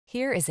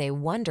Here is a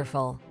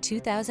wonderful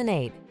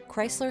 2008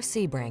 Chrysler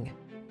Sebring.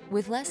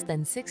 With less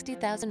than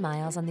 60,000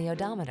 miles on the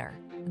odometer,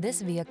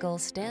 this vehicle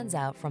stands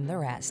out from the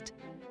rest.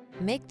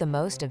 Make the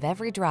most of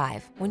every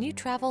drive when you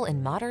travel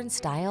in modern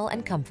style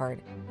and comfort.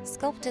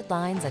 Sculpted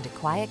lines and a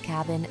quiet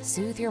cabin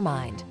soothe your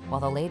mind,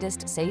 while the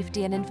latest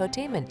safety and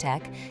infotainment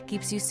tech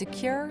keeps you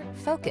secure,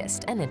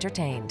 focused, and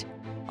entertained.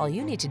 All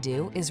you need to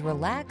do is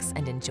relax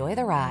and enjoy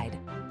the ride.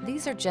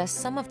 These are just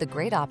some of the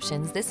great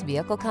options this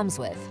vehicle comes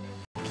with: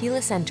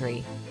 keyless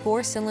entry,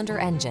 4-cylinder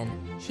engine,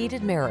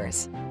 heated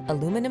mirrors,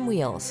 aluminum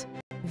wheels,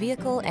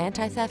 vehicle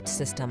anti-theft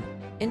system,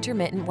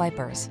 intermittent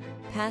wipers,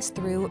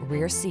 pass-through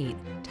rear seat,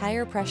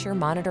 tire pressure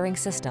monitoring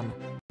system,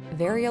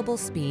 variable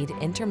speed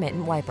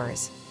intermittent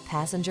wipers,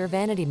 passenger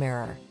vanity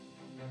mirror,